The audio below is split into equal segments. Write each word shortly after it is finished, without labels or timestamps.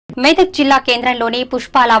మెదక్ జిల్లా కేంద్రంలోని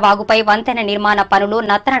పుష్పాల వాగుపై వంతెన నిర్మాణ పనులు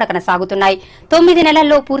నత్తనడకన సాగుతున్నాయి. 9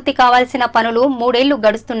 నెలల్లో పూర్తి కావాల్సిన పనులు 3 ఏళ్లు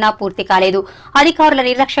గడుస్తున్నా పూర్తి కాలేదు. అధికారుల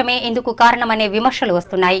నిర్లక్ష్యమే ఇందుకు కారణమనే విమర్శలు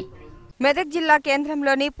వస్తున్నాయి. మెదక్ జిల్లా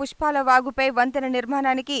కేంద్రంలోని పుష్పాల వాగుపై వంతెన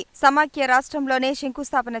నిర్మాణానికి సమాఖ్య రాష్ట్రంలోనే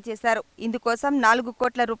శంకుస్థాపన చేశారు. ఇందుకోసం 4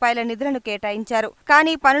 కోట్ల రూపాయల నిధులను కేటాయించారు.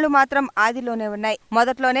 కానీ పనులు మాత్రం ఆదిలోనే ఉన్నాయి.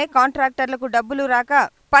 మొదట్లోనే కాంట్రాక్టర్లకు డబ్బులు రాక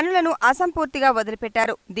పనులను అసంపూర్తిగా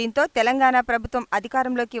వదిలిపెట్టారు. దీంతో తెలంగాణ ప్రభుత్వం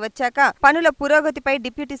అధికారంలోకి వచ్చాక పనుల పురోగతిపై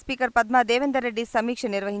డిప్యూటీ స్పీకర్ పద్మా దేవేందర్ రెడ్డి సమీక్ష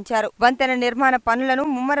నిర్వహించారు. వంతెన నిర్మాణ పనులను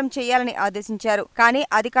ముమ్మరం చేయాలని ఆదేశించారు. కానీ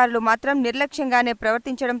అధికారులు మాత్రం నిర్లక్ష్యంగానే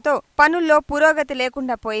ప్రవర్తించడంతో పనుల్లో పురోగతి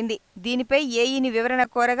లేకుండా పోయింది. దీనిపై ఏఈని వివరణ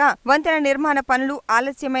కోరగా వంతెన నిర్మాణ పనులు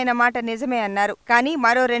ఆలస్యమైన మాట నిజమే అన్నారు. కానీ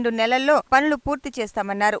మరో 2 నెలల్లో పనులు పూర్తి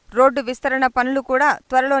చేస్తామన్నారు. రోడ్డు విస్తరణ పనులు కూడా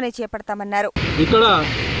త్వరలోనే చేపడతామన్నారు.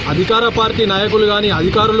 అధికార పార్టీ నాయకులు కానీ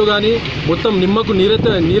అధికారులు కానీ మొత్తం నిమ్మకు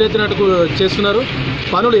నీరెత్తినట్టు చేస్తున్నారు.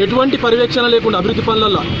 పనులు ఎటువంటి పర్యవేక్షణ లేకుండా అభివృద్ధి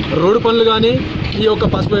పనులలో రోడ్డు పనులు కానీ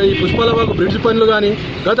ఈ పుష్పాల వాగు బ్రిడ్జ్ పనులు కానీ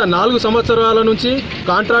గత 4 సంవత్సరాల నుంచి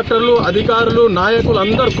కాంట్రాక్టర్లు అధికారులు నాయకులు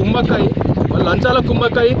అందరూ కుమ్మక్కై లంచాల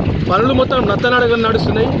కుమ్మక్కై పనులు మొత్తం నత్తనడగా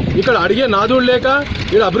నడుస్తున్నాయి. ఇక్కడ అడిగే నాదుడు లేక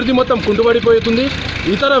ఇక్కడ అభివృద్ధి మొత్తం కుంటుపడిపోతుంది.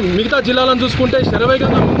 మిగతా జిల్లాలను చూసుకుంటే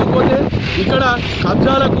శరవేగంగా ముందుకు పోతే ఇక్కడ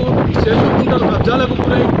కబ్జాలకు చెరువుకుంటలు కబ్జాలకు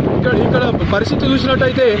గురై ఇక్కడ పరిస్థితి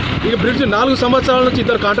చూసినట్టయితే ఈ బ్రిడ్జ్ 4 సంవత్సరాల నుంచి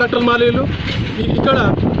 2 కాంట్రాక్టర్లు మాలేళ్ళు. ఇక్కడ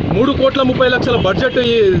 3,30,00,000 బడ్జెట్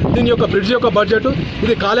దీని యొక్క బ్రిడ్జ్ యొక్క బడ్జెట్.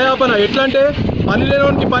 ఇది కాలయాపన. ఎట్లా అంటే పని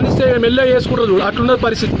లేనివానికి పనిస్తే మెల్లగా చేసుకుంటారు, అట్లున్న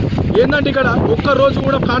పరిస్థితి. ఏంటంటే ఇక్కడ ఒక్క రోజు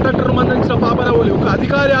కూడా కాంట్రాక్టర్ మందించిన పాపన ఒక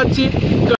అధికారి వచ్చి